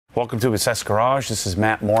Welcome to Obsessed Garage. This is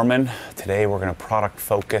Matt Mormon. Today we're going to product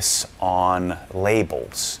focus on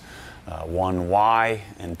labels. One, why,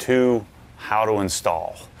 and two, how to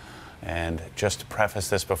install. And just to preface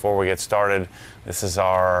this before we get started, this is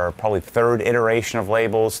our probably third iteration of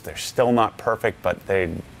labels. They're still not perfect, but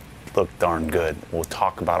they look darn good. We'll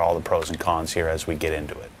talk about all the pros and cons here as we get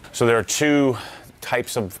into it. So there are two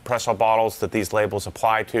types of Pressol bottles that these labels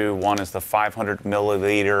apply to. One is the 500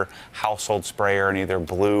 milliliter household sprayer in either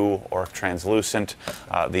blue or translucent.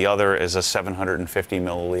 The other is a 750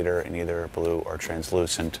 milliliter in either blue or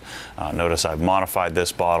translucent. Notice I've modified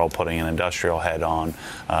this bottle, putting an industrial head on.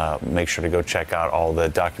 Make sure to go check out all the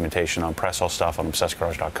documentation on Pressol stuff on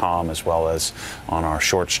obsessedgarage.com, as well as on our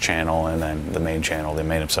shorts channel, and then the main channel, the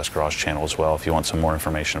main Obsessed Garage channel as well, if you want some more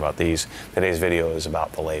information about these. Today's video is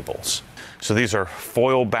about the labels. So these are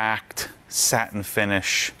foil-backed, satin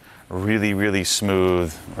finish, really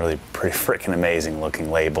smooth, really pretty freaking amazing looking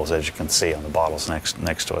labels, as you can see on the bottles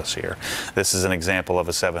next to us here. This is an example of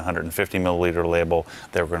a 750 milliliter label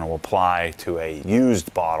that we're going to apply to a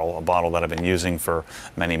used bottle, a bottle that I've been using for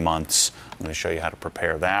many months. I'm going to show you how to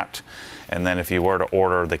prepare that. And then if you were to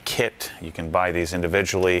order the kit, you can buy these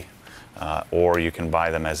individually. Or you can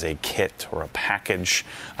buy them as a kit or a package.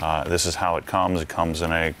 This is how it comes. It comes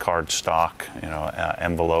in a cardstock,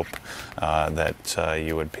 envelope that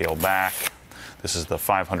you would peel back. This is the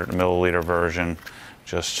 500 milliliter version.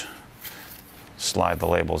 Just slide the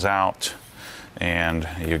labels out, and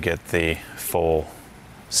you get the full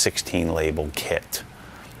 16 label kit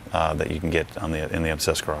that you can get in the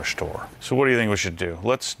Obsessed Garage store. So what do you think we should do?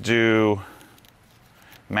 Let's do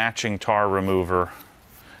matching tar remover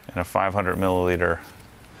in a 500 milliliter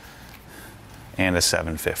and a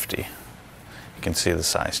 750. You can see the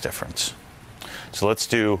size difference. So let's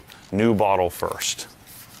do new bottle first.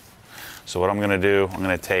 So what I'm going to do, I'm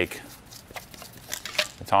going to take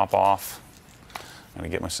the top off. I'm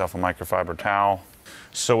going to get myself a microfiber towel.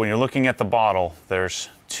 So when you're looking at the bottle, there's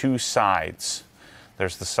two sides.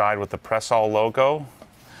 There's the side with the Pressol logo,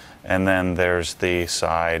 and then there's the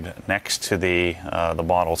side next to the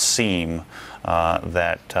bottle seam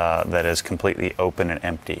that is completely open and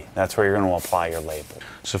empty. That's where you're going to apply your label.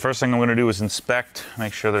 So first thing I'm going to do is inspect,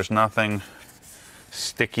 make sure there's nothing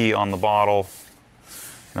sticky on the bottle,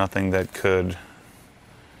 nothing that could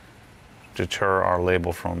deter our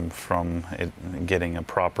label from it getting a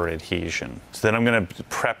proper adhesion. So then I'm going to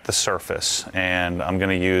prep the surface, and I'm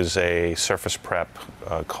going to use a surface prep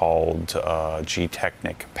called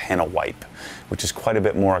G-Technic Panel Wipe, which is quite a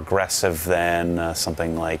bit more aggressive than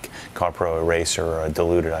something like CarPro Eraser or a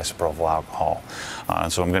diluted isopropyl alcohol.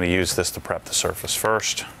 So I'm going to use this to prep the surface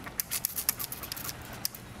first,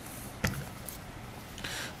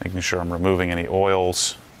 making sure I'm removing any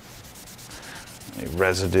oils, any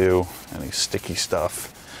residue, any sticky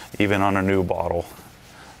stuff. Even on a new bottle,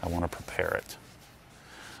 I want to prepare it.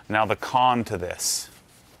 Now the con to this.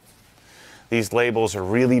 These labels are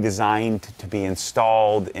really designed to be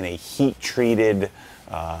installed in a heat-treated,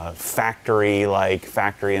 factory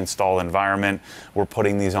installed environment. We're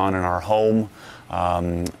putting these on in our home.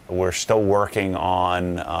 We're still working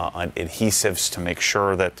on adhesives to make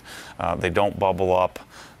sure that they don't bubble up.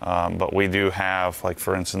 But we do have, like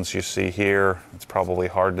for instance, you see here, it's probably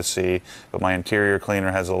hard to see, but my interior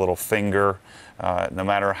cleaner has a little finger. No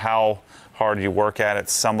matter how hard you work at it,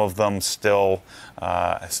 some of them still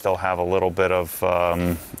have a little bit of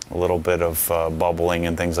bubbling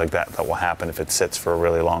and things like that will happen if it sits for a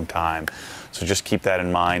really long time. So just keep that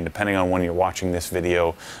in mind. Depending on when you're watching this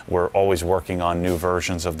video, we're always working on new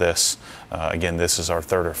versions of this. Again, this is our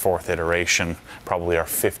third or fourth iteration, probably our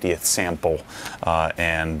 50th sample,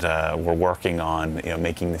 and we're working on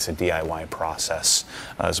making this a DIY process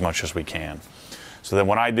as much as we can. So then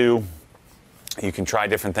what I do, you can try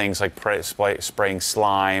different things like spraying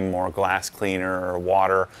slime or glass cleaner or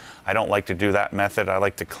water. I don't like to do that method. I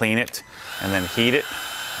like to clean it and then heat it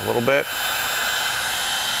a little bit.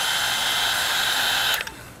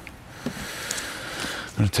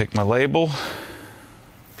 I'm going to take my label,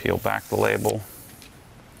 peel back the label,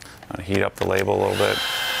 I'm going to heat up the label a little bit.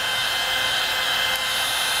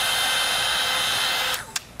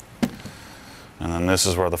 And then this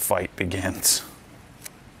is where the fight begins.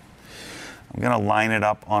 I'm going to line it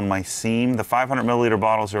up on my seam. The 500 milliliter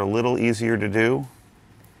bottles are a little easier to do.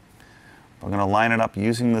 I'm going to line it up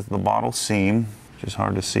using the bottle seam, which is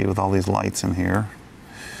hard to see with all these lights in here.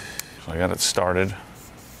 So I got it started.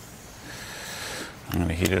 I'm going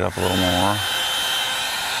to heat it up a little more.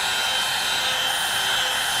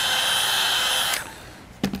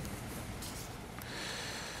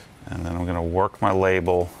 And then I'm going to work my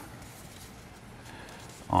label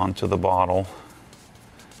onto the bottle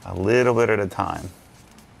a little bit at a time.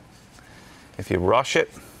 If you rush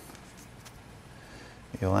it,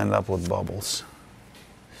 you'll end up with bubbles.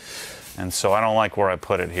 And so I don't like where I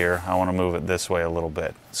put it here. I want to move it this way a little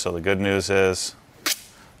bit. So the good news is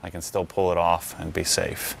I can still pull it off and be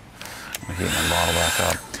safe. Let me heat my bottle back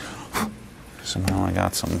up. So now I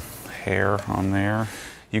got some hair on there.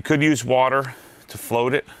 You could use water to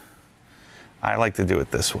float it. I like to do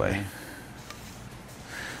it this way.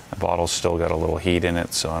 The bottle's still got a little heat in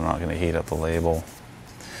it, so I'm not going to heat up the label.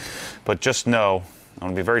 But just know, I'm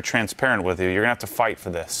going to be very transparent with you, you're going to have to fight for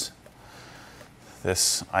this.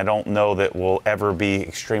 This, I don't know that will ever be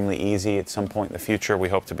extremely easy. At some point in the future, we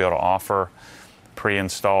hope to be able to offer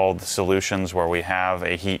pre-installed solutions where we have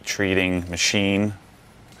a heat treating machine.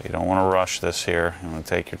 You don't want to rush this here. You want to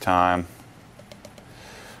take your time,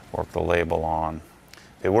 work the label on.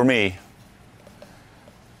 If it were me,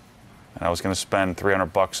 and I was going to spend 300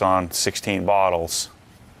 bucks on 16 bottles,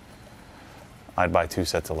 I'd buy 2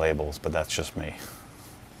 sets of labels, but that's just me.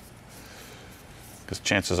 Because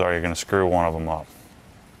chances are you're going to screw one of them up.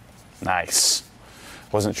 Nice.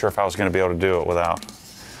 Wasn't sure if I was going to be able to do it without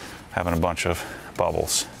having a bunch of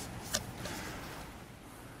bubbles.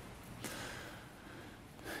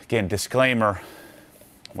 Again, disclaimer,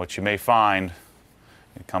 what you may find,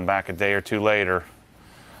 you come back a day or two later,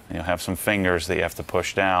 and you'll have some fingers that you have to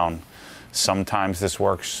push down. Sometimes this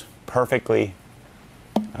works perfectly.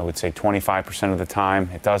 I would say 25% of the time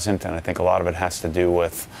it doesn't, and I think a lot of it has to do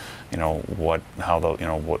with, how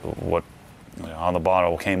the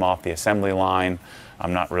bottle came off the assembly line.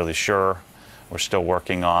 I'm not really sure. We're still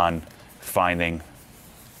working on finding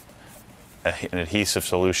an adhesive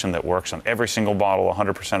solution that works on every single bottle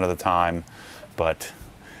 100% of the time, but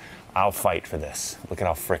I'll fight for this. Look at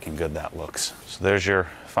how freaking good that looks. So there's your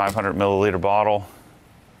 500 milliliter bottle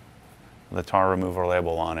with a tar remover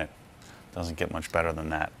label on it. Doesn't get much better than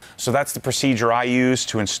that. So that's the procedure I use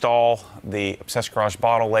to install the Obsessed Garage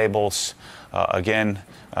bottle labels. Again,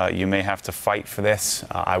 you may have to fight for this.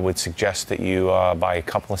 I would suggest that you buy a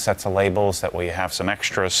couple of sets of labels, that way you have some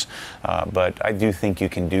extras. But I do think you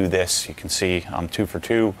can do this. You can see I'm 2 for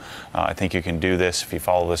 2. I think you can do this if you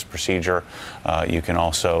follow this procedure. You can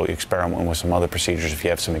also experiment with some other procedures if you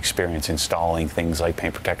have some experience installing things like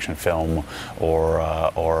paint protection film or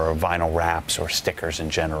vinyl wraps or stickers in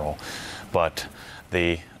general. But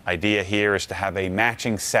the idea here is to have a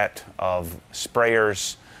matching set of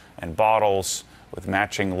sprayers and bottles with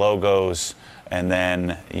matching logos, and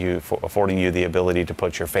then affording you the ability to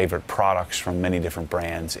put your favorite products from many different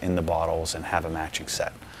brands in the bottles and have a matching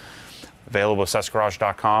set. Available at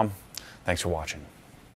obsessedgarage.com. Thanks for watching.